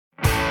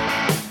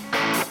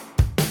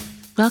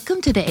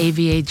Welcome to the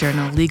ABA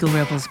Journal Legal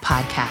Rebels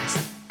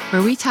podcast,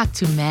 where we talk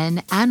to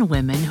men and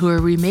women who are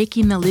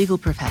remaking the legal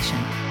profession,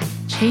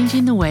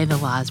 changing the way the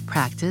law is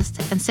practiced,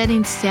 and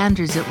setting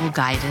standards that will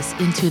guide us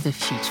into the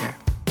future.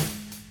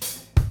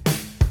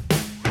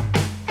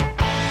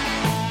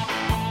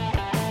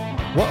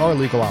 What are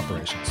legal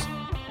operations?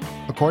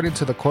 According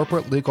to the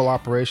Corporate Legal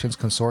Operations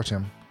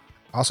Consortium,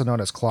 also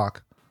known as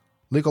CLOC,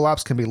 legal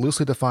ops can be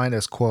loosely defined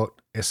as, quote,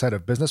 a set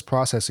of business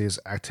processes,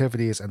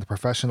 activities, and the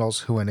professionals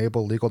who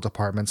enable legal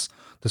departments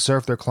to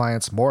serve their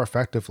clients more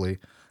effectively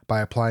by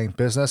applying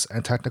business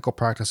and technical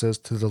practices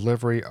to the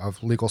delivery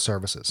of legal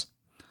services.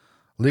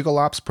 Legal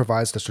ops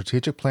provides the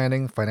strategic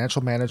planning,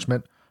 financial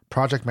management,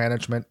 project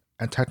management,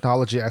 and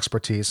technology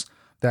expertise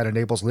that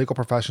enables legal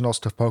professionals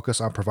to focus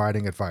on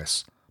providing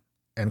advice,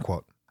 end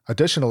quote.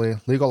 Additionally,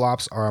 legal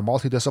ops are a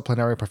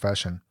multidisciplinary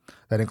profession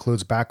that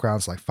includes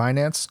backgrounds like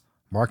finance,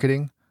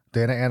 marketing,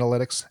 data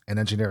analytics, and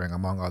engineering,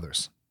 among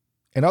others.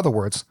 In other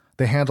words,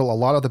 they handle a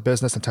lot of the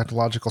business and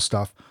technological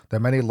stuff that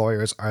many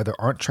lawyers either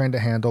aren't trained to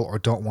handle or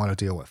don't want to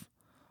deal with.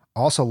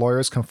 Also,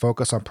 lawyers can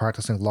focus on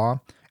practicing law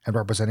and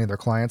representing their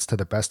clients to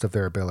the best of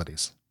their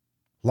abilities.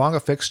 Long a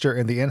fixture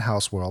in the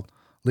in-house world,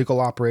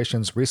 legal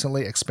operations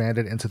recently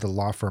expanded into the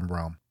law firm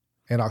realm.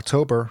 In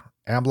October,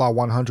 AmLaw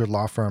 100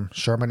 law firm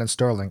Shearman &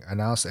 Sterling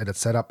announced it had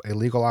set up a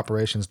legal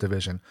operations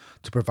division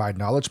to provide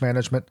knowledge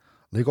management,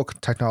 legal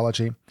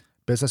technology,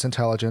 business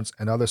intelligence,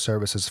 and other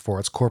services for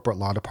its corporate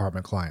law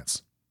department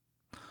clients.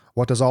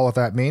 What does all of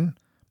that mean?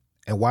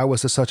 And why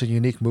was this such a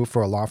unique move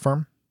for a law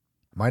firm?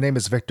 My name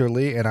is Victor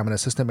Lee, and I'm an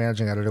assistant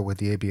managing editor with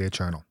the ABA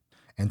Journal.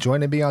 And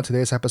joining me on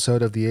today's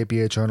episode of the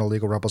ABA Journal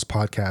Legal Rebels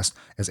podcast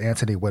is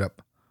Anthony Widdop.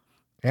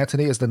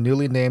 Anthony is the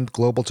newly named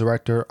Global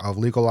Director of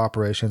Legal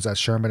Operations at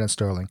Shearman &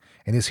 Sterling,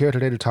 and he's here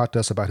today to talk to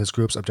us about his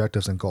group's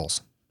objectives and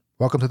goals.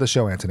 Welcome to the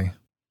show, Anthony.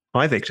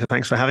 Hi, Victor.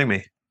 Thanks for having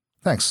me.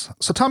 Thanks.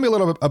 So tell me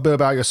a bit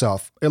about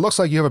yourself. It looks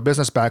like you have a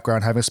business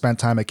background, having spent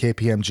time at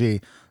KPMG.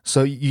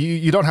 So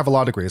you don't have a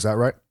law degree, is that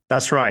right?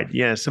 That's right.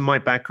 Yeah. So my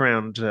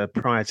background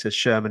prior to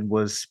Shearman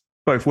was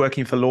both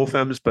working for law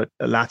firms, but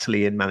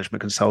latterly in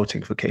management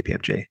consulting for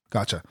KPMG.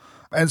 Gotcha.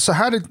 And so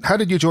how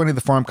did you joining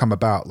the firm come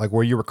about? Like,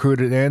 were you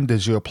recruited in?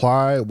 Did you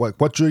apply?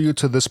 What drew you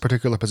to this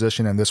particular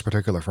position in this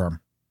particular firm?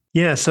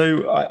 Yeah,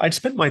 so I'd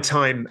spent my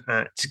time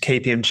at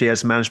KPMG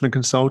as a management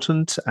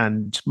consultant,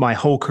 and my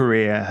whole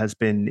career has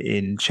been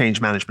in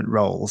change management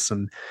roles.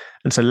 And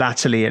so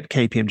latterly at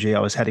KPMG, I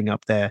was heading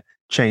up their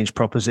change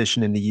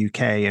proposition in the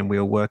UK, and we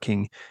were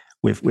working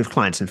with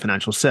clients in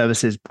financial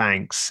services,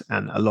 banks,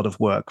 and a lot of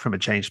work from a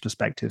change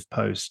perspective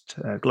post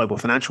global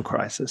financial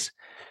crisis.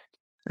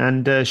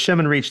 And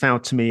Shearman reached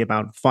out to me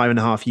about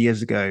 5.5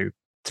 years ago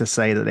to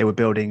say that they were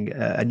building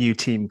a new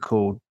team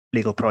called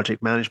Legal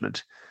Project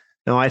Management.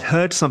 Now, I'd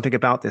heard something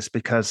about this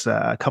because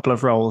a couple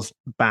of roles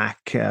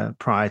back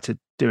prior to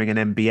doing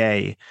an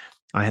MBA,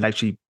 I had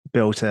actually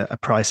built a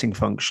pricing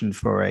function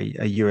for a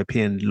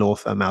European law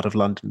firm out of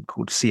London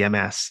called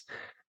CMS.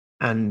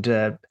 And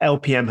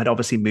LPM had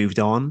obviously moved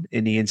on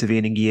in the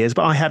intervening years,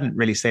 but I hadn't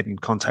really stayed in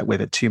contact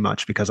with it too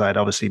much because I had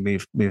obviously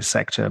moved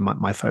sector.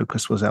 My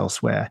focus was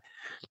elsewhere.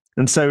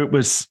 And so it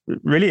was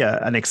really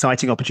an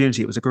exciting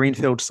opportunity. It was a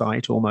greenfield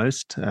site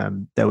almost.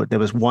 There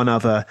was one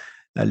other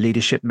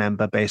leadership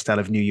member based out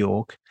of New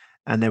York,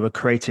 and they were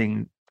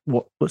creating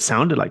what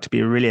sounded like to be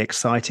a really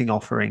exciting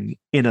offering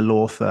in a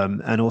law firm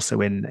and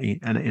also in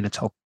a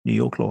top New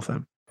York law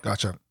firm.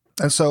 Gotcha.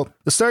 And so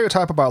the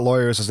stereotype about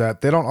lawyers is that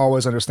they don't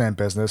always understand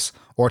business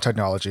or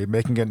technology,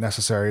 making it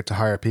necessary to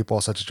hire people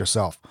such as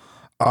yourself.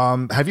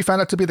 Have you found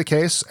that to be the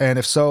case? And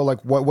if so,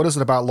 like what is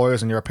it about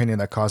lawyers in your opinion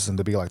that causes them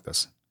to be like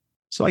this?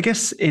 So I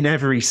guess in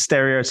every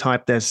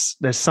stereotype, there's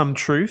some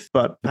truth,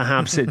 but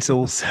perhaps it's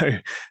also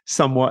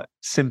somewhat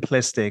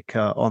simplistic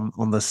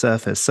on the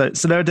surface. So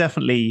there are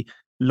definitely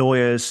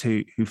lawyers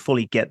who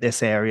fully get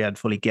this area and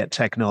fully get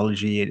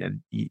technology,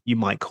 and you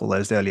might call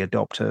those early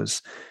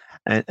adopters.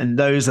 And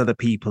those are the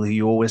people who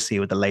you always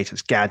see with the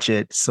latest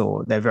gadgets,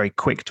 or they're very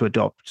quick to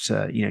adopt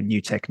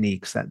new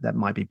techniques that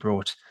might be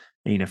brought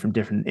from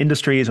different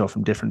industries or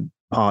from different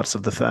parts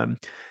of the firm.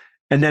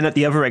 And then at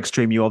the other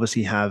extreme, you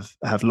obviously have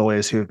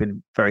lawyers who have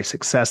been very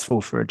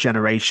successful for a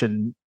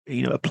generation,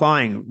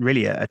 applying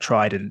really a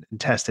tried and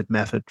tested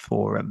method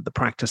for the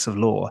practice of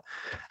law.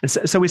 And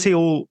so we see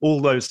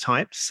all those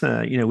types,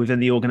 within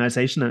the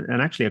organization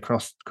and actually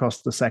across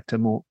the sector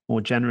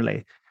more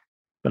generally.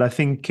 But I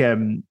think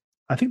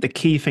the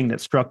key thing that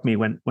struck me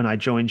when I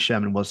joined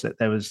Shearman was that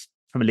there was,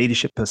 from a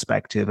leadership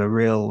perspective, a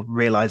real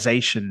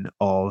realization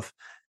of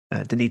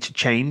the need to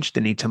change,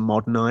 the need to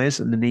modernize,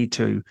 and the need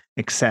to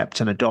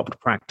accept and adopt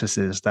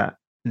practices that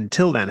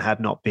until then had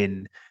not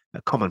been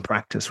a common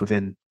practice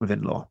within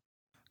law.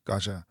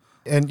 Gotcha.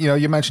 And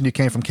you mentioned you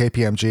came from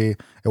KPMG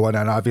and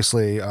whatnot.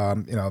 Obviously,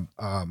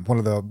 one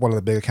of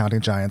the big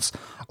accounting giants.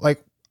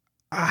 Like,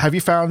 have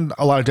you found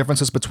a lot of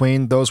differences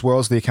between those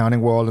worlds, the accounting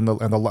world and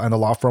the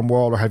law firm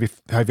world, or have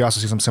you also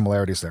seen some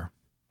similarities there?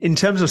 In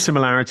terms of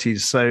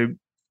similarities, so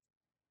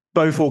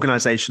both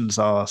organizations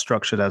are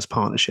structured as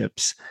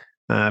partnerships.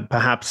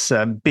 Perhaps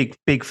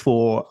big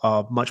four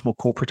are much more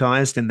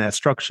corporatized in their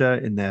structure,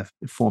 in their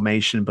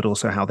formation, but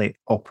also how they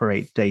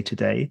operate day to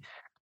day.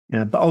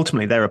 But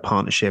ultimately, they're a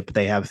partnership.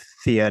 They have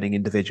fee-earning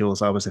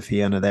individuals. I was a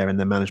fee earner there in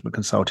the management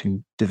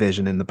consulting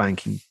division in the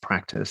banking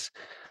practice.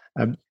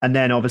 And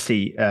then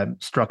obviously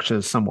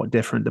structures somewhat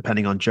different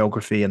depending on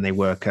geography, and they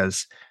work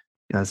as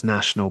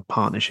national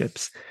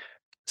partnerships.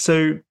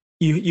 So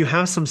you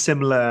have some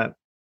similar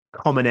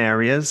common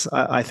areas,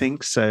 I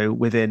think. So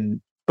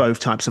within both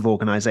types of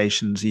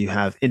organizations, you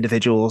have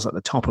individuals at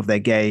the top of their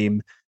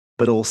game,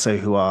 but also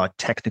who are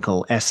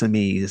technical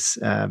SMEs,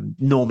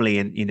 normally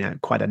in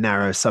quite a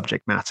narrow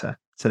subject matter.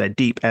 So they're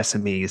deep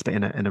SMEs, but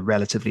in a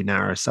relatively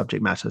narrow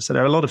subject matter. So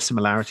there are a lot of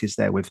similarities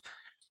there with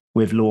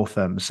law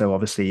firms. So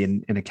obviously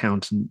in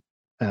accountant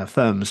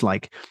firms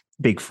like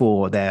Big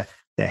Four, their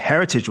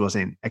heritage was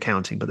in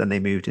accounting, but then they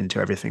moved into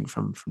everything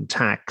from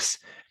tax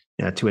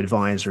to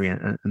advisory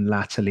and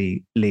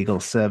latterly legal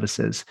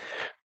services.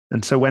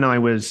 And so when I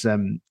was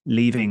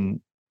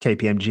leaving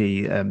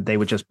KPMG, they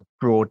were just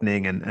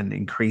broadening and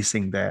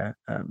increasing their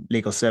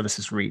legal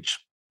services reach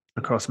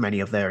across many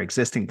of their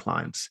existing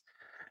clients.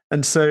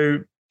 And so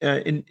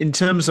in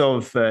terms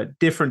of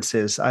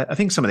differences, I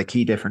think some of the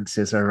key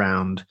differences are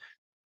around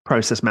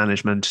process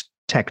management,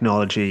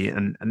 technology,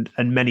 and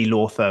many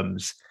law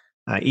firms,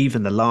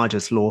 even the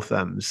largest law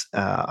firms,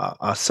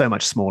 are so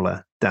much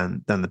smaller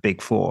than the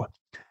Big Four.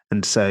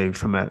 And so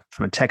from a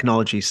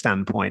technology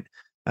standpoint,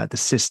 the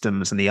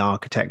systems and the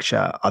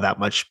architecture are that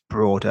much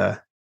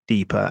broader,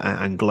 deeper,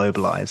 and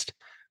globalized.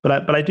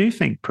 But I do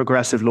think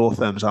progressive law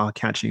firms are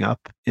catching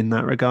up in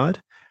that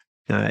regard.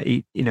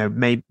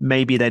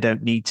 Maybe they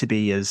don't need to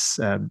be as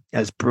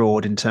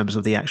broad in terms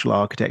of the actual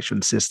architecture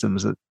and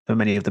systems that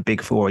many of the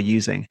Big Four are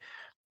using.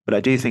 But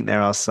I do think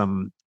there are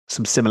some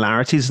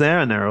similarities there,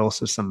 and there are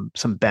also some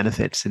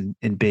benefits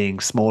in being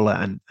smaller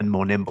and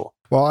more nimble.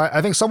 Well,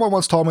 I think someone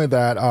once told me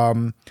that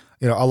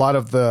a lot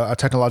of the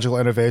technological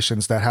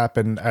innovations that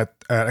happened at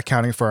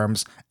accounting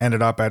firms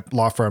ended up at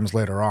law firms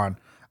later on,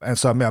 and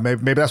so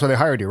maybe that's why they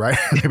hired you, right?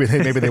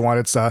 maybe they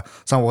wanted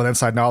someone with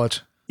inside knowledge.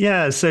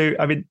 Yeah. So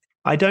I mean,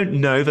 I don't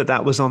know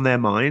that was on their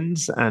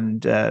minds,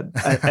 and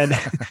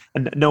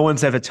no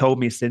one's ever told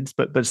me since.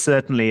 But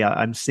certainly,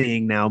 I'm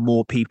seeing now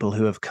more people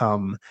who have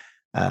come,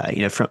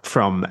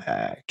 from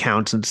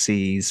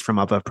accountancies, from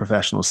other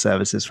professional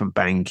services, from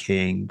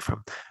banking,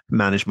 from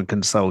management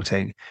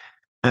consulting,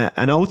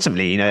 and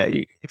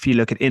ultimately, if you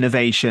look at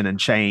innovation and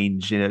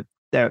change,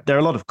 there are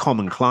a lot of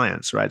common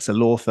clients, right? So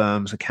law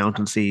firms,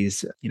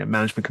 accountancies,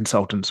 management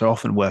consultants are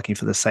often working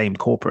for the same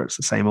corporates,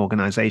 the same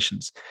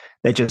organizations.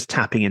 They're just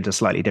tapping into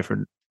slightly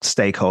different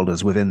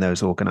stakeholders within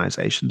those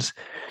organizations.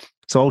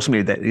 So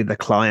ultimately, the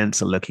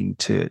clients are looking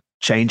to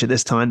change at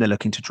this time. They're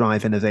looking to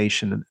drive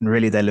innovation, and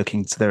really they're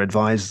looking to their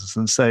advisors.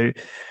 And so,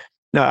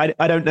 no,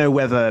 I don't know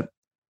whether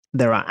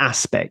there are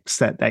aspects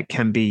that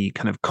can be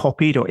kind of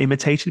copied or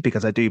imitated,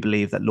 because I do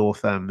believe that law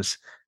firms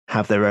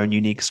have their own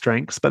unique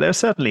strengths, but there are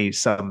certainly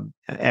some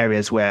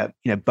areas where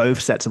both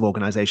sets of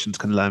organizations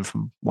can learn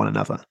from one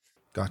another.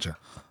 Gotcha.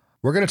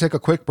 We're going to take a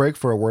quick break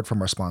for a word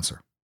from our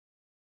sponsor.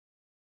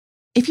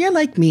 If you're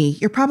like me,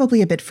 you're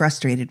probably a bit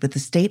frustrated with the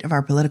state of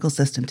our political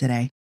system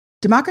today.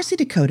 Democracy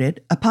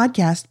Decoded, a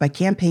podcast by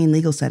Campaign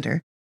Legal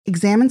Center,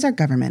 examines our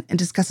government and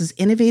discusses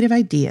innovative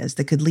ideas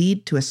that could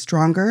lead to a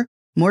stronger,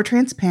 more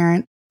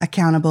transparent,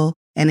 accountable,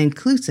 and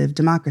inclusive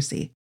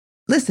democracy.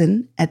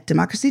 Listen at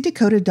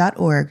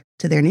democracydecoded.org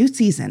to their new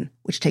season,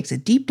 which takes a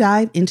deep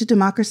dive into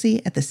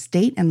democracy at the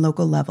state and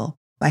local level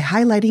by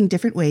highlighting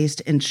different ways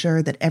to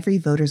ensure that every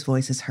voter's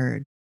voice is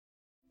heard.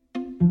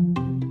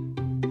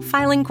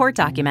 Filing court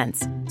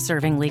documents,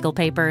 serving legal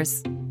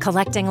papers,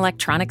 collecting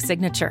electronic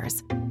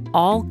signatures,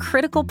 all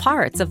critical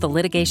parts of the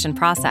litigation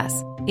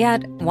process,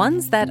 yet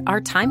ones that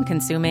are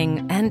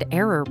time-consuming and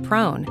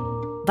error-prone.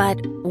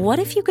 But what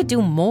if you could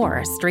do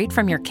more straight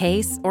from your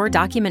case or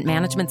document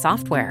management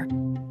software?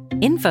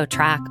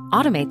 InfoTrack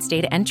automates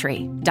data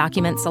entry,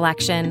 document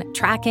selection,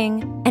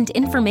 tracking, and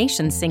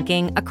information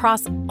syncing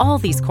across all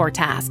these core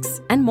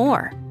tasks and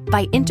more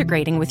by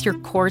integrating with your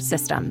core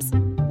systems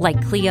like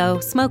Clio,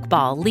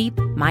 Smokeball, Leap,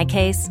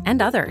 MyCase,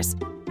 and others.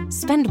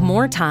 Spend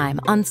more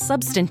time on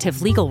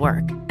substantive legal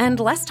work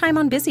and less time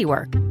on busy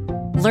work.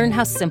 Learn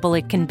how simple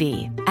it can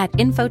be at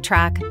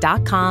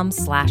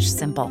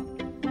infotrack.com/simple.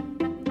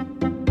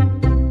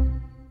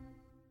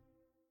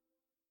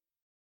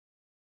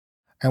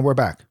 And we're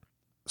back.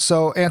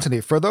 So,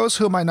 Anthony, for those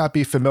who might not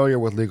be familiar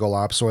with legal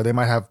ops, or they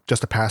might have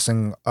just a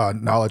passing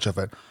knowledge of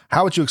it,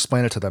 how would you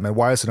explain it to them, and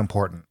why is it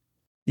important?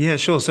 Yeah,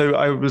 sure. So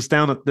I was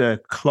down at the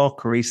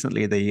Clock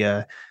recently,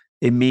 the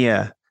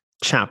EMEA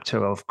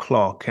chapter of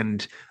Clock,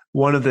 and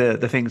one of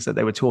the things that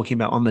they were talking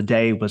about on the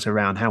day was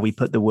around how we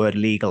put the word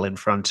legal in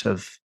front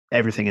of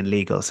everything in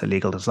legal, so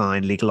legal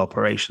design, legal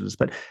operations.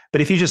 But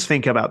if you just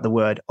think about the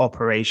word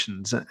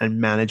operations and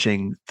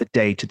managing the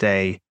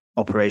day-to-day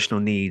operational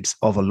needs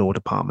of a law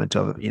department,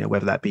 of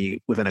whether that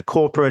be within a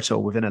corporate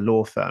or within a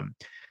law firm.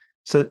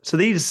 So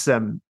these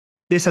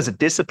this as a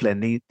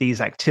discipline,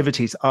 these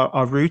activities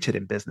are rooted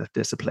in business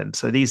discipline.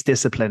 So these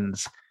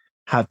disciplines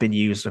have been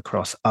used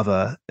across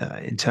other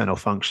internal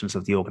functions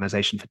of the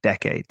organization for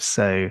decades.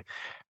 So,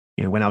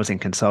 when I was in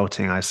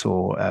consulting, I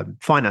saw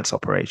finance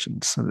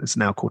operations. It's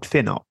now called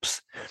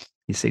FinOps.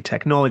 You see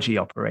technology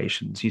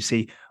operations. You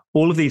see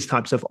all of these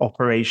types of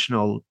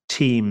operational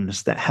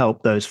teams that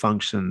help those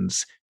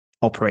functions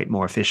operate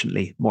more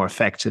efficiently, more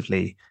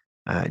effectively,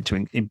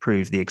 to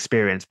improve the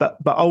experience. But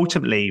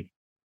ultimately,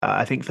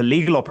 I think for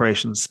legal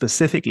operations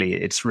specifically,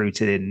 it's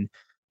rooted in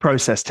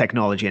process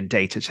technology and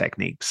data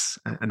techniques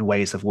and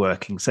ways of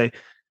working. So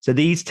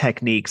these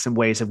techniques and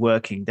ways of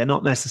working, they're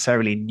not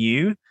necessarily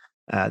new.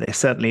 They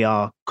certainly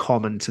are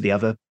common to the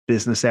other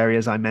business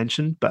areas I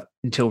mentioned, but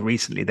until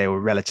recently, they were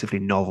relatively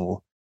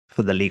novel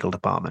for the legal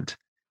department.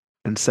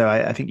 And so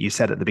I think you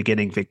said at the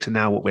beginning, Victor,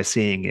 now what we're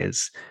seeing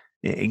is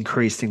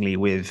increasingly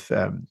with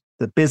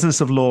the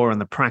business of law and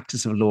the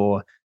practice of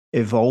law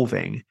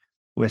evolving,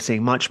 we're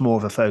seeing much more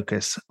of a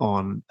focus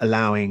on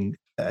allowing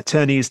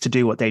attorneys to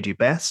do what they do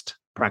best,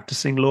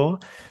 practicing law,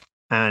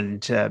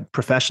 and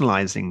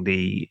professionalizing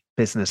the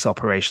business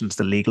operations,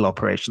 the legal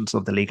operations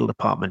of the legal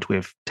department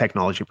with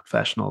technology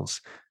professionals,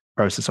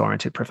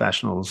 process-oriented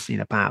professionals,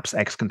 perhaps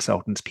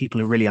ex-consultants,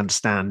 people who really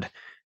understand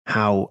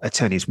how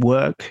attorneys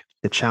work,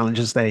 the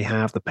challenges they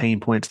have, the pain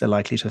points they're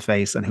likely to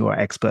face, and who are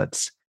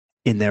experts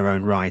in their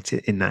own right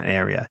in that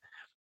area.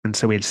 And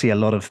so we'd see a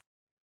lot of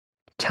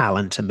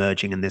talent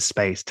emerging in this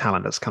space,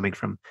 talent that's coming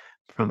from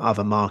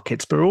other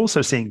markets, but we're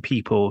also seeing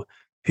people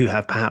who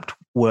have perhaps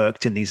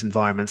worked in these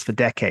environments for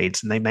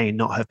decades, and they may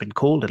not have been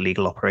called a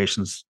legal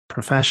operations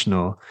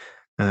professional,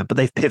 but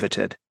they've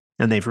pivoted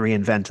and they've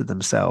reinvented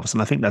themselves.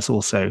 And I think that's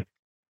also,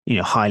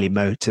 highly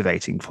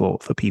motivating for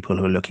people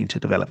who are looking to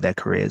develop their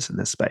careers in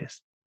this space.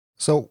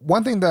 So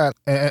one thing that,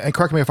 and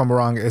correct me if I'm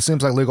wrong, it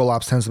seems like legal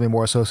ops tends to be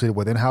more associated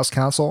with in-house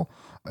counsel.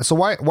 So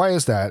why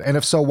is that? And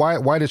if so,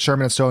 why did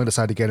Shearman and Sterling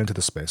decide to get into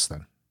the space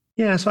then?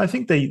 Yeah, so I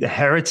think the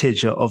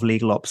heritage of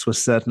legal ops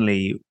was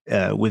certainly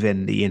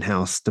within the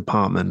in-house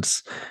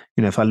departments.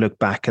 If I look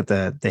back at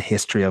the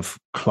history of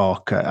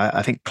CLOC,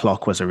 I think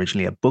CLOC was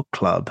originally a book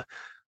club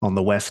on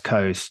the West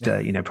Coast,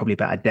 probably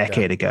about a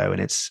decade ago,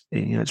 and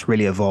it's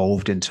really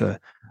evolved into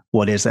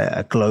what is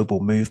a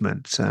global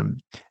movement.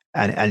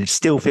 And it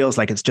still feels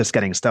like it's just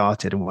getting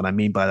started. And what I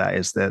mean by that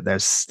is that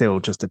there's still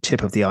just a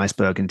tip of the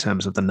iceberg in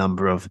terms of the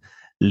number of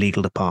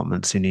legal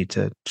departments who need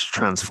to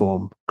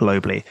transform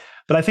globally.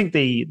 But I think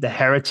the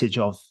heritage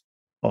of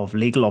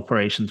legal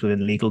operations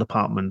within legal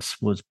departments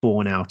was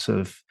born out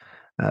of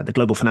the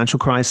global financial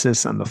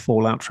crisis and the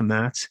fallout from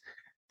that.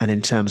 And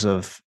in terms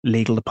of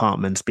legal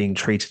departments being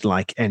treated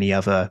like any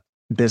other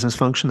business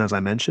function, as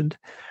I mentioned.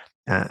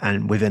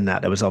 And within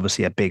that, there was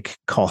obviously a big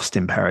cost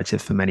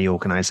imperative for many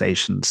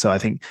organizations. So I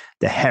think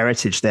the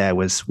heritage there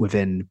was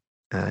within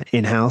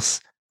in-house,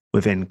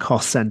 within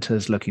cost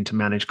centers looking to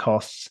manage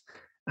costs.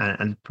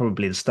 And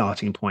probably the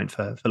starting point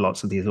for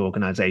lots of these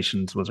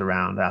organizations was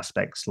around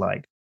aspects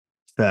like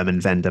firm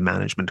and vendor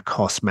management,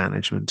 cost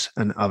management,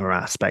 and other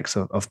aspects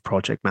of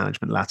project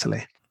management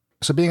latterly.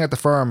 So being at the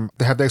firm,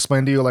 have they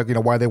explained to you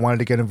why they wanted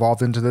to get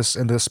involved into this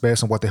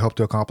space and what they hope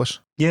to accomplish?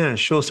 Yeah,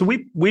 sure. So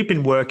we've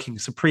been working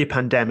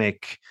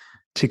pre-pandemic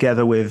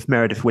together with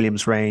Meredith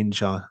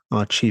Williams-Range,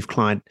 our chief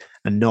client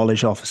and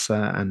knowledge officer,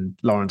 and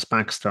Lawrence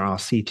Baxter, our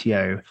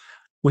CTO.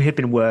 We had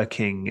been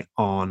working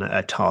on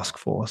a task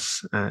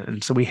force,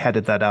 and so we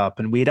headed that up.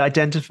 And we had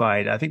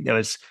identified, I think there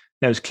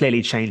was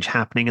clearly change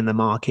happening in the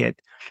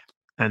market,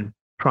 and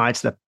prior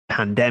to the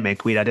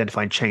pandemic, we'd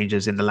identified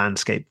changes in the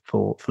landscape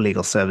for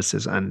legal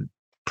services and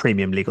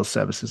premium legal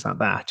services at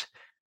that.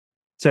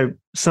 So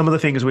some of the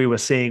things we were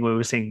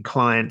seeing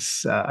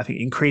clients, I think,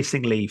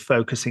 increasingly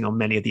focusing on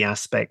many of the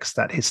aspects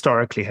that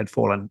historically had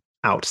fallen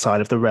outside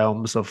of the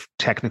realms of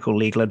technical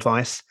legal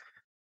advice.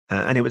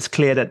 And it was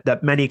clear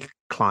that many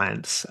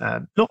clients,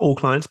 not all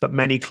clients, but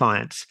many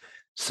clients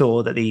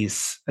saw that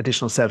these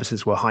additional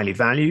services were highly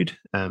valued.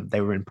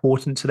 They were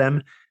important to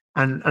them.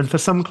 And for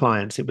some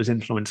clients, it was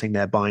influencing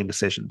their buying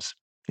decisions.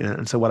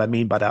 And so what I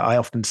mean by that, I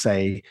often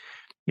say,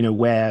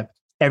 where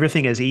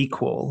everything is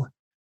equal,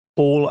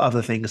 all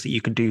other things that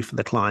you can do for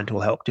the client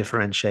will help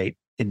differentiate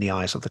in the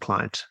eyes of the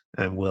client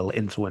and will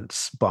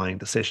influence buying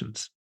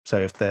decisions. So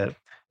if the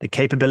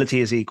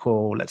capability is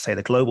equal, let's say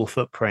the global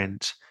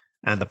footprint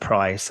and the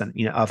price and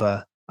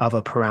other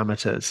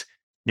parameters,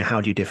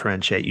 how do you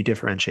differentiate? You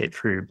differentiate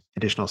through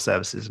additional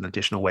services and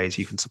additional ways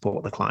you can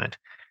support the client.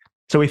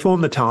 So we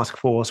formed the task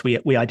force.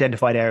 We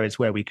identified areas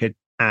where we could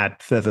add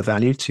further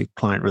value to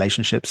client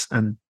relationships.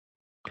 And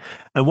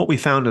what we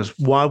found is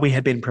while we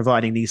had been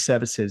providing these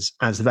services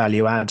as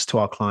value adds to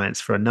our clients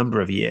for a number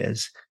of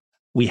years,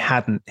 we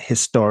hadn't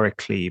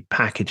historically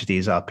packaged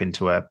these up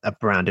into a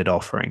branded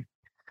offering.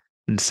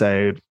 And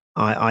so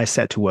I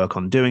set to work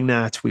on doing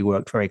that. We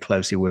worked very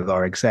closely with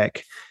our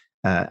exec.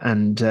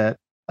 And a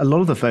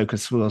lot of the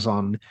focus was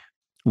on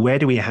where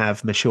do we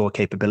have mature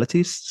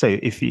capabilities? So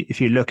if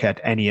you look at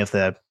any of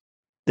the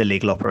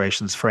legal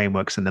operations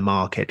frameworks in the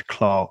market,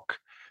 CLOC,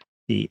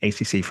 the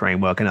ACC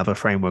framework, and other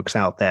frameworks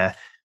out there,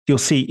 you'll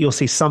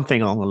see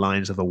something along the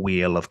lines of a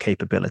wheel of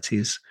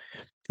capabilities.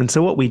 And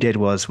so what we did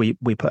was we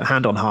put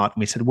hand on heart and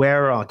we said,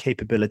 where are our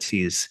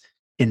capabilities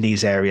in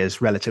these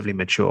areas relatively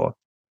mature?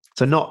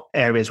 So not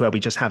areas where we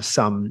just have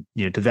some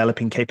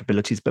developing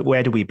capabilities, but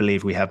where do we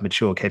believe we have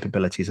mature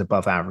capabilities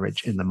above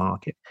average in the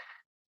market?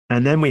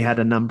 And then we had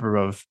a number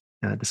of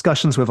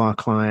discussions with our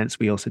clients.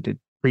 We also did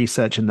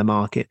research in the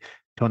market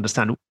to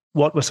understand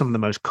what were some of the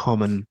most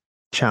common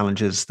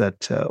challenges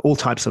that all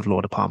types of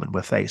law department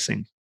were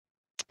facing.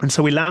 And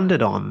so we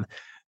landed on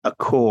a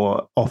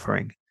core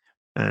offering.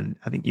 And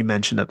I think you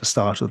mentioned at the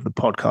start of the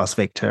podcast,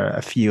 Victor,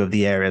 a few of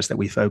the areas that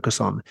we focus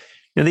on.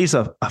 These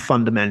are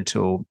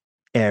fundamental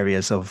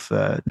areas of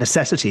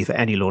necessity for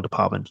any law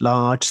department,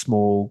 large,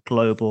 small,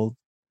 global,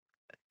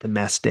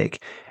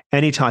 domestic.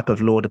 Any type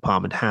of law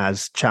department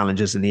has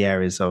challenges in the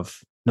areas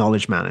of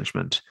knowledge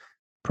management,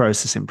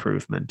 process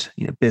improvement,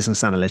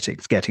 business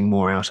analytics, getting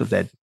more out of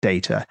their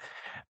data,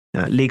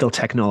 legal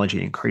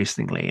technology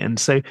increasingly. And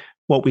so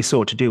what we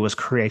sought to do was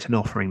create an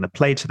offering that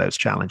played to those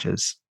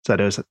challenges. So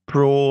there was a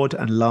broad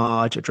and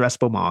large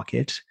addressable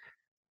market.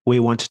 We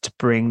wanted to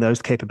bring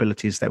those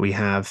capabilities that we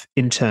have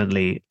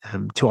internally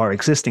to our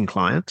existing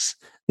clients.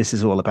 This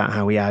is all about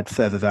how we add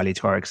further value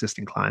to our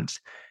existing clients.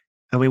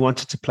 And we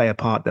wanted to play a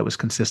part that was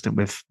consistent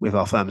with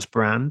our firm's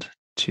brand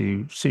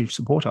to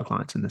support our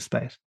clients in this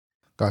space.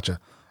 Gotcha.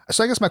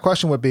 So I guess my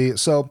question would be,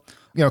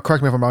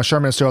 correct me if I'm wrong,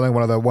 Shearman & Sterling,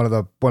 one of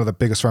the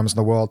biggest firms in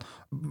the world.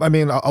 I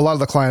mean, a lot of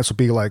the clients would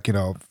be like,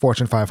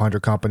 Fortune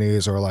 500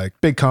 companies or like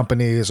big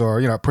companies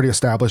or, pretty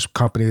established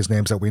companies,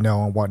 names that we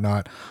know and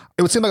whatnot.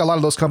 It would seem like a lot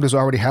of those companies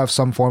already have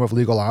some form of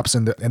legal ops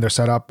in their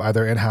setup,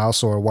 either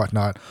in-house or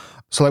whatnot.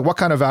 So like what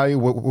kind of value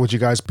would you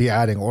guys be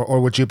adding,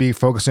 or would you be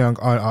focusing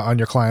on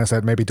your clients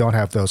that maybe don't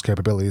have those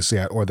capabilities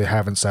yet, or they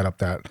haven't set up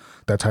that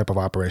type of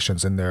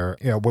operations in their,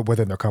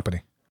 within their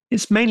company?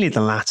 It's mainly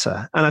the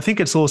latter. And I think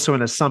it's also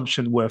an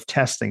assumption worth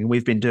testing.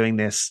 We've been doing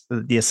this,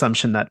 the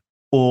assumption that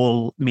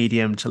all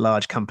medium to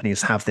large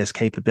companies have this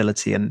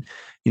capability. And,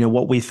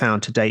 what we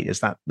found to date is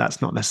that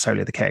that's not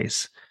necessarily the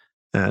case.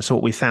 So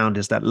what we found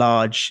is that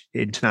large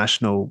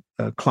international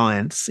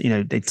clients,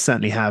 they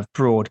certainly have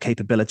broad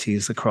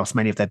capabilities across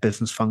many of their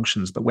business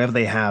functions, but whether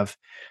they have,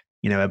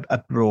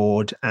 a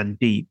broad and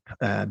deep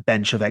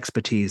bench of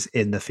expertise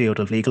in the field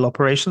of legal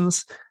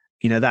operations,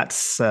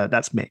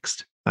 that's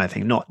mixed. I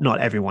think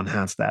not everyone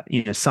has that.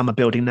 Some are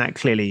building that.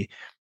 Clearly,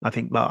 I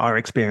think our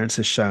experience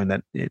has shown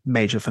that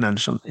major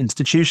financial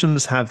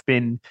institutions have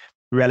been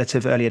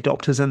relative early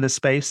adopters in this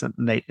space, and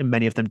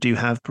many of them do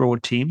have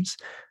broad teams.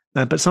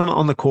 But some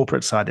on the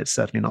corporate side, it's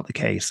certainly not the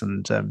case.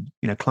 And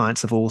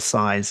clients of all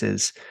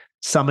sizes,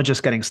 some are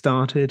just getting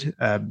started.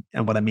 And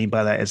what I mean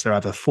by that is they're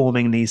either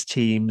forming these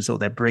teams or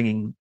they're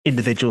bringing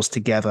individuals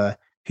together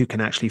who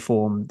can actually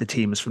form the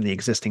teams from the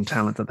existing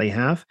talent that they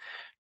have.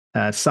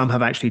 Some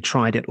have actually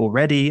tried it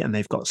already and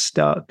they've got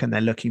stuck and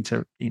they're looking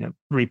to,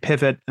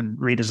 repivot and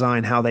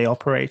redesign how they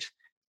operate.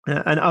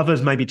 And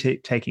others may be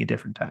taking a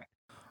different tack.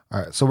 All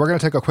right. So we're going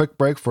to take a quick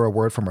break for a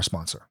word from our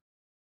sponsor.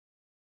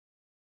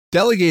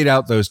 Delegate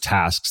out those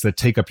tasks that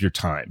take up your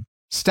time.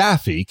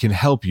 Staffy can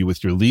help you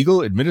with your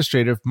legal,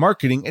 administrative,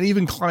 marketing, and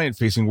even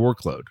client-facing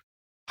workload.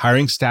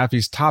 Hiring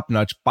Staffy's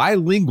top-notch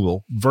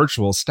bilingual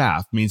virtual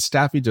staff means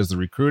Staffy does the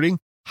recruiting,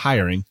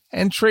 hiring,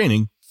 and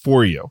training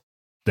for you.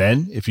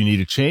 Then, if you need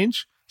a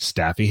change,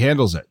 Staffy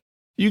handles it.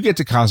 You get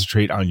to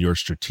concentrate on your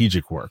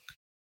strategic work.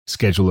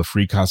 Schedule a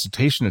free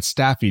consultation at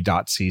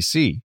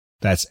staffy.cc.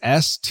 That's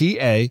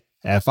STAFI.cc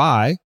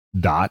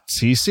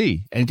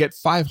and get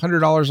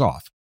 $500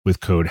 off with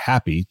code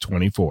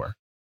HAPPY24.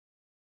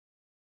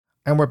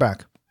 And we're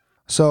back.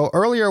 So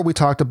earlier we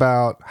talked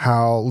about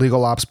how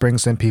legal ops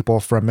brings in people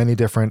from many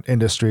different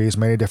industries,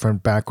 many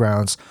different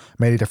backgrounds,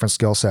 many different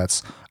skill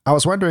sets. I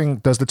was wondering,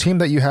 does the team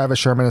that you have at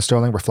Shearman &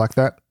 Sterling reflect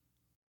that?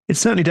 It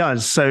certainly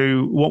does.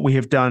 So what we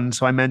have done,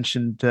 so I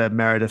mentioned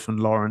Meredith and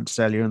Lawrence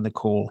earlier in the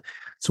call.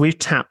 So we've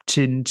tapped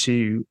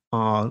into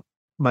our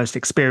most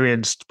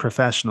experienced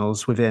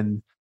professionals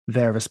within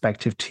their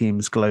respective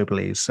teams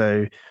globally.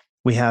 So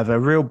we have a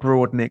real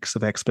broad mix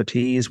of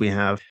expertise. We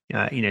have,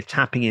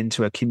 tapping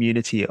into a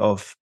community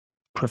of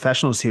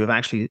professionals who have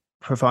actually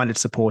provided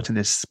support in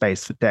this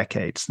space for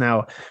decades.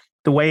 Now,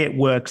 the way it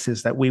works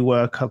is that we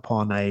work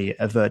upon a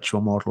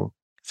virtual model.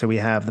 So we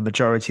have the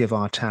majority of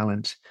our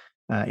talent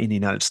in the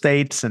United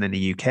States and in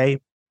the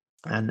UK.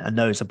 And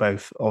those are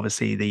both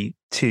obviously the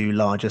two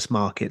largest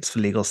markets for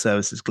legal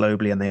services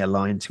globally, and they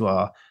align to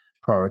our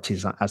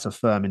priorities as a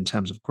firm in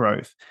terms of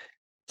growth.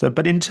 So,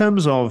 but in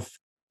terms of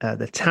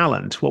the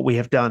talent, what we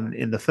have done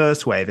in the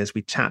first wave is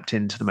we tapped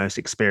into the most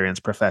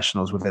experienced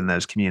professionals within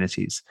those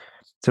communities.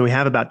 So we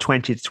have about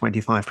 20 to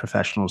 25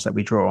 professionals that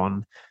we draw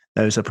on.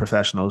 Those are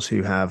professionals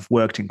who have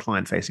worked in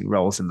client-facing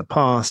roles in the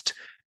past,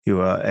 who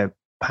are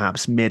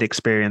perhaps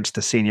mid-experienced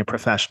to senior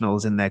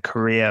professionals in their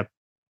career.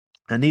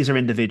 And these are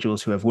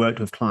individuals who have worked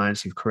with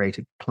clients, who've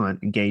created client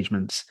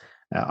engagements,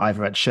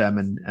 either at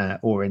Shearman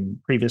or in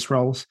previous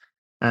roles.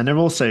 And they're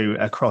also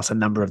across a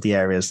number of the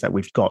areas that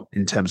we've got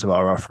in terms of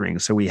our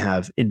offerings. So we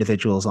have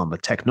individuals on the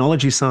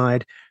technology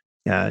side,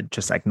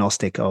 just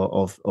agnostic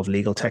of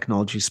legal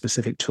technology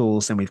specific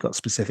tools. Then we've got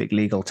specific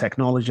legal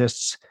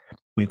technologists.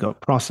 We've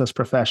got process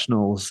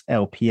professionals,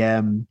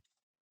 LPM.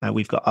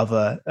 We've got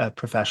other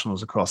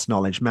professionals across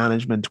knowledge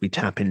management. We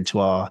tap into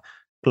our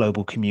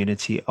global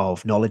community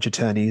of knowledge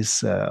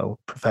attorneys, or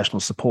professional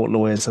support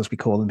lawyers, as we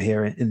call them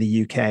here in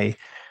the UK.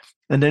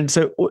 And then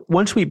so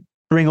once we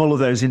bring all of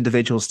those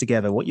individuals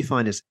together, what you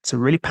find is it's a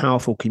really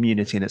powerful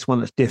community, and it's one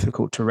that's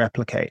difficult to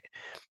replicate.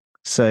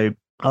 So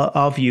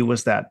our view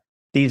was that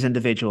these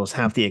individuals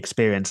have the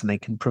experience and they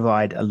can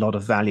provide a lot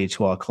of value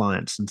to our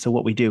clients. And so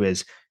what we do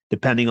is,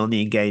 depending on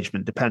the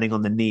engagement, depending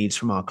on the needs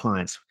from our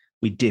clients,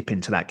 we dip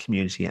into that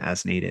community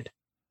as needed.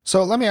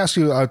 So let me ask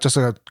you just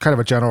a kind of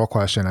a general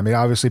question. I mean,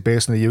 obviously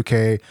based in the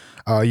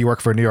UK, you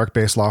work for a New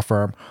York-based law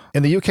firm.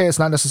 In the UK, it's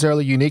not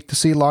necessarily unique to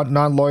see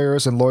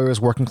non-lawyers and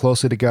lawyers working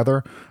closely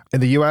together.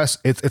 In the US,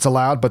 it's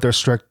allowed, but there's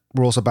strict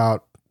rules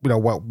about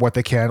what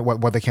they can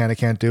and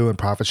can't do, and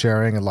profit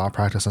sharing and law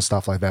practice and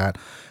stuff like that.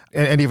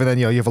 And even then,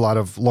 you have a lot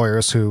of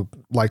lawyers who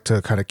like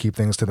to kind of keep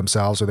things to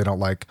themselves, or they don't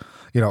like,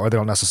 or they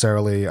don't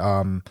necessarily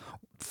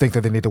think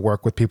that they need to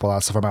work with people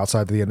from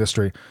outside the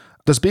industry.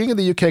 Does being in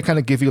the UK kind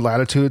of give you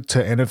latitude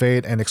to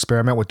innovate and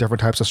experiment with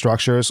different types of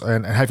structures?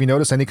 And have you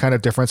noticed any kind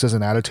of differences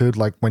in attitude,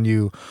 like when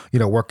you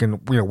work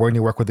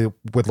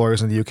with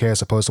lawyers in the UK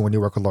as opposed to when you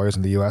work with lawyers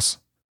in the US?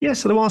 Yeah,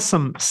 so there are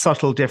some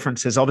subtle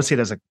differences. Obviously,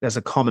 there's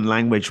a common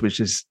language,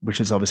 which is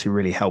obviously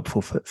really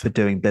helpful for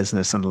doing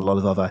business, and a lot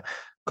of other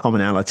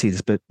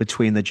commonalities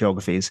between the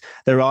geographies.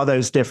 There are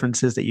those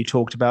differences that you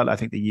talked about. I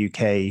think the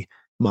UK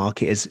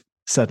market is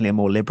certainly a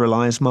more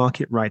liberalized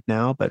market right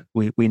now, but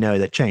we know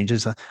that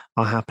changes are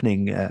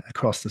happening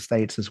across the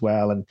states as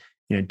well,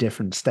 and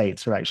different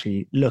states are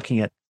actually looking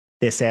at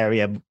this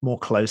area more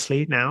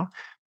closely now.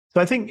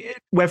 So I think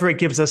whether it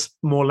gives us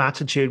more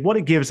latitude, what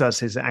it gives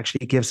us is it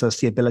actually gives us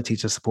the ability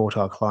to support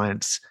our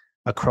clients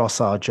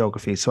across our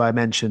geography. So I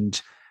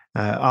mentioned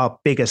our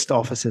biggest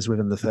offices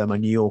within the firm are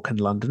New York and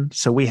London.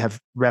 So we have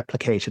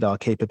replicated our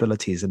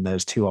capabilities in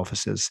those two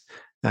offices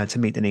to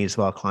meet the needs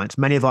of our clients.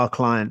 Many of our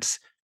clients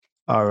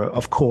are,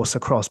 of course,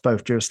 across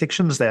both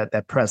jurisdictions. They're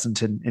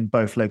present in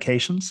both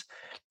locations.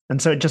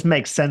 And so it just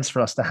makes sense for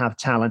us to have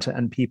talent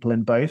and people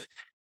in both.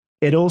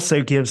 It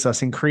also gives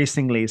us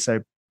increasingly,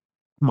 so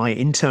my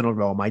internal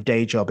role, my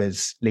day job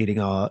is leading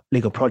our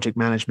legal project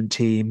management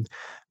team,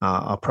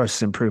 our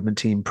process improvement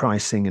team,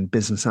 pricing and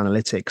business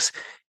analytics.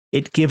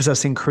 It gives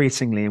us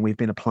increasingly, and we've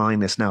been applying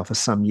this now for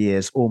some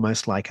years,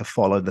 almost like a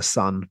follow the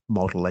sun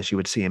model, as you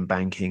would see in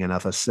banking and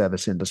other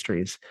service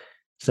industries.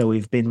 So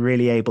we've been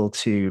really able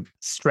to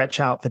stretch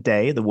out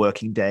the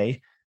working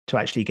day, to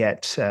actually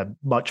get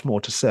much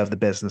more to serve the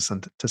business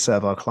and to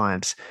serve our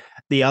clients.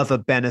 The other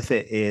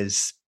benefit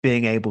is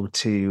being able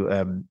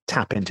to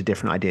tap into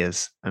different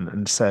ideas.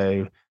 And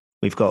so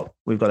we've got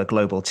a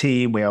global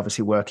team. We're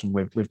obviously working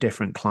with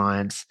different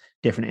clients,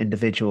 different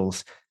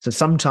individuals. So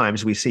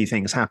sometimes we see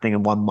things happening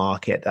in one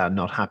market that are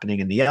not happening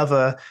in the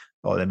other,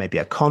 or there may be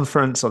a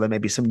conference, or there may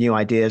be some new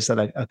ideas that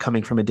are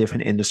coming from a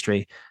different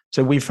industry.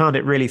 So we found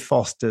it really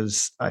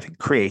fosters, I think,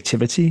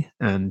 creativity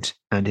and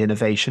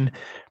innovation.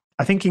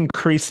 I think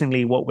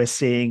increasingly what we're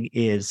seeing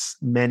is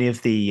many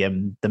of the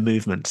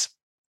movements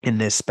in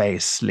this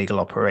space, legal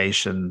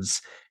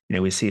operations.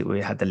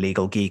 We had the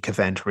Legal Geek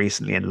event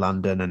recently in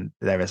London, and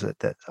there is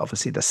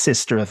obviously the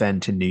sister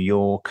event in New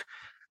York.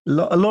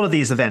 A lot of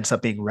these events are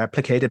being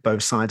replicated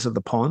both sides of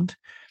the pond.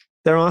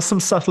 There are some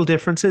subtle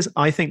differences.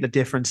 I think the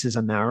differences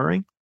are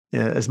narrowing.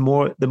 The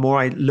more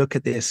I look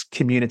at this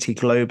community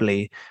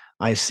globally,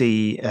 I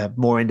see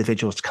more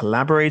individuals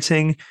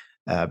collaborating,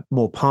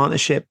 more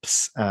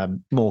partnerships,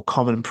 more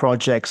common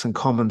projects and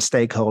common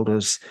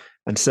stakeholders.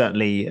 And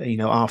certainly,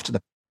 after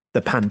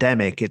the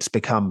pandemic, it's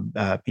become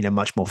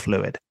much more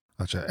fluid.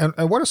 Gotcha.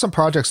 And what are some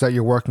projects that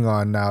you're working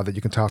on now that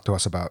you can talk to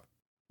us about?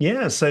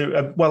 Yeah,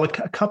 so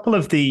a couple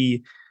of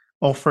the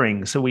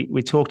offerings. So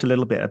we talked a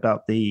little bit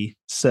about the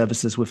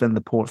services within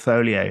the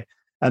portfolio,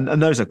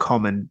 and those are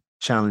common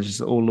challenges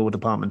that all law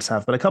departments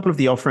have. But a couple of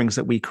the offerings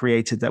that we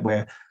created that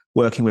we're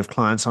working with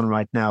clients on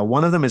right now,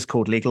 one of them is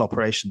called Legal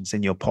Operations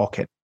in Your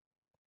Pocket.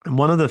 And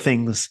one of the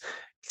things,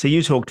 so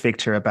you talked,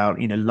 Victor, about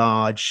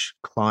large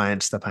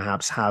clients that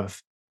perhaps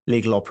have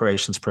legal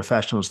operations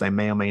professionals. They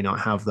may or may not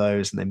have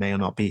those, and they may or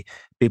not be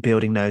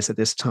building those at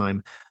this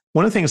time.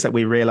 One of the things that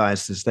we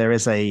realized is there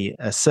is a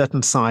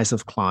certain size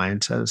of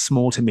client, a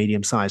small to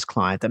medium-sized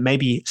client, that may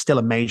be still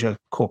a major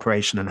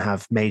corporation and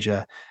have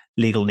major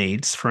legal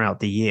needs throughout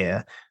the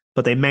year,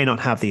 but they may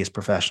not have these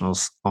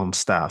professionals on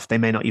staff. They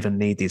may not even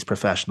need these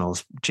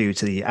professionals due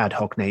to the ad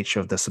hoc nature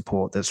of the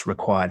support that's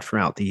required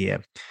throughout the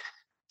year.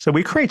 So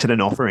we created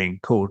an offering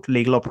called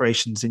Legal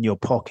Operations in Your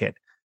Pocket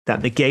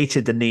that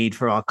negated the need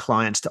for our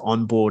clients to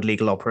onboard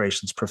legal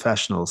operations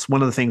professionals.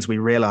 One of the things we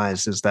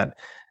realized is that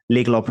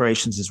legal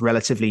operations is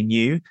relatively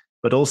new,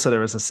 but also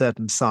there is a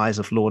certain size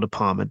of law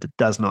department that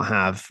does not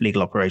have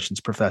legal operations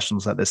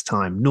professionals at this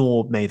time,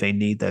 nor may they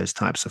need those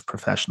types of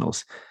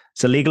professionals.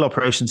 So Legal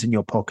Operations in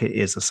Your Pocket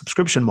is a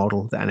subscription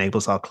model that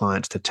enables our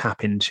clients to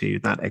tap into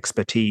that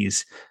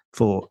expertise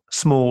for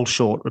small,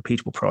 short,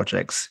 repeatable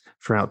projects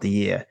throughout the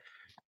year.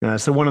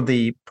 So one of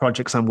the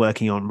projects I'm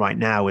working on right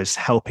now is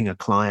helping a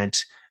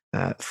client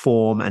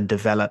form and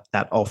develop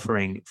that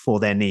offering for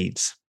their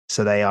needs.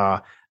 So they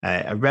are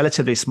a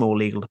relatively small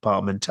legal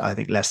department, I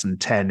think less than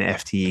 10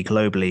 FTE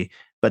globally,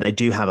 but they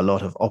do have a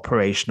lot of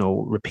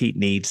operational repeat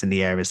needs in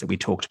the areas that we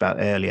talked about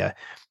earlier.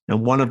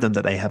 And one of them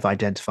that they have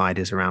identified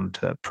is around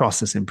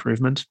process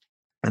improvement.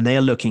 And they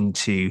are looking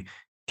to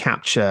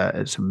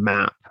capture, to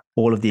map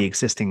all of the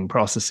existing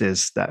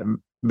processes, that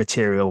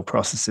material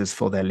processes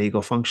for their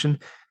legal function.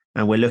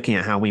 And we're looking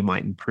at how we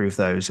might improve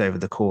those over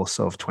the course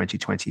of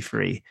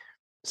 2023.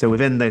 So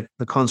within the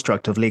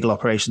construct of Legal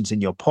Operations in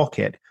Your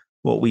Pocket,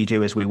 what we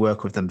do is we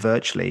work with them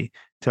virtually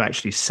to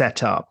actually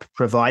set up,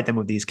 provide them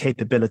with these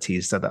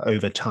capabilities so that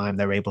over time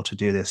they're able to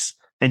do this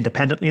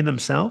independently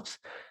themselves,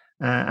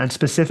 and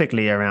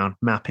specifically around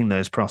mapping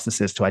those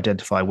processes to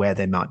identify where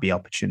there might be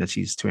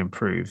opportunities to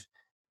improve.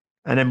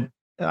 And then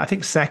I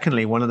think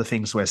secondly, one of the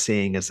things we're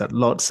seeing is that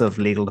lots of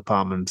legal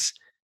departments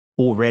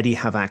already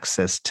have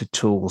access to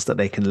tools that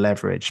they can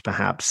leverage,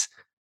 perhaps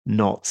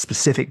not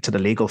specific to the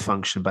legal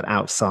function, but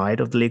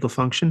outside of the legal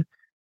function.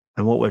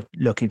 And what we're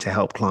looking to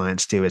help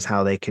clients do is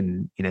how they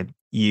can,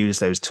 use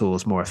those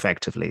tools more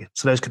effectively.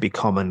 So those could be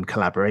common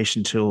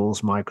collaboration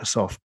tools,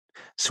 Microsoft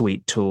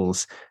Suite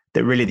tools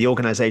that really the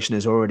organization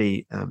is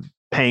already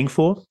paying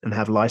for and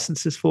have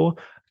licenses for,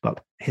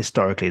 but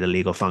historically the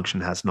legal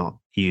function has not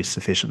used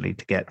sufficiently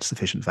to get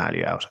sufficient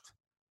value out of.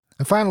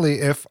 And finally,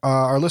 if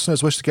our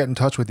listeners wish to get in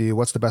touch with you,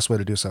 what's the best way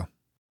to do so?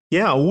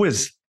 Yeah, I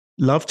always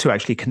love to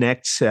actually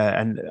connect.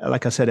 And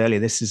like I said earlier,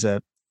 this is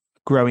a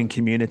growing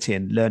community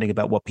and learning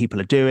about what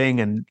people are doing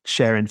and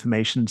share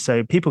information.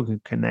 So people can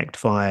connect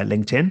via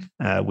LinkedIn.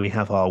 We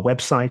have our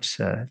website,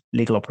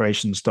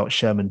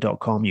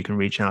 legaloperations.sherman.com. You can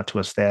reach out to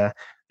us there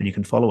and you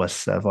can follow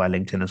us via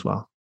LinkedIn as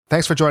well.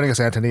 Thanks for joining us,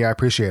 Anthony. I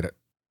appreciate it.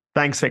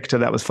 Thanks, Victor.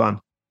 That was fun.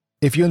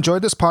 If you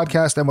enjoyed this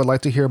podcast and would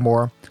like to hear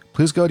more,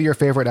 please go to your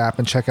favorite app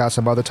and check out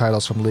some other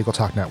titles from Legal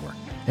Talk Network.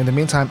 In the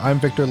meantime, I'm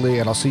Victor Lee,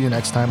 and I'll see you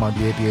next time on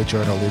the ABA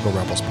Journal Legal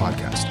Rebels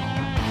podcast.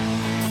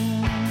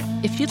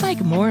 If you'd like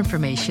more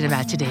information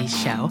about today's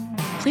show,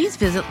 please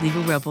visit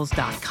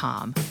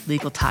legalrebels.com,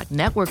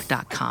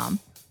 legaltalknetwork.com,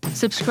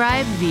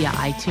 subscribe via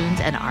iTunes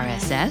and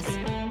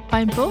RSS,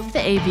 find both the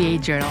ABA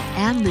Journal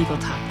and Legal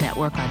Talk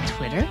Network on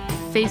Twitter,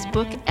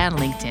 Facebook, and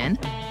LinkedIn,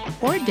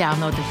 or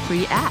download the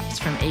free apps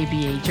from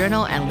ABA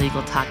Journal and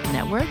Legal Talk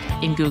Network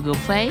in Google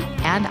Play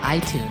and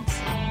iTunes.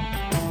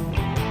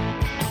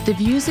 The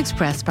views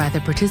expressed by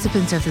the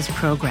participants of this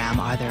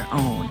program are their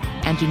own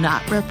and do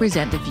not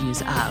represent the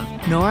views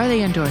of, nor are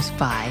they endorsed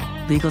by,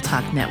 Legal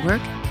Talk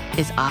Network,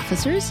 its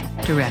officers,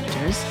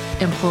 directors,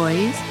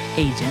 employees,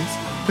 agents,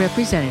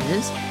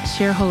 representatives,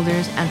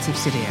 shareholders, and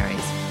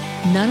subsidiaries.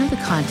 None of the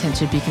content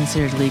should be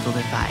considered legal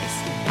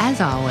advice.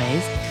 As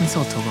always,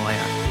 consult a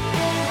lawyer.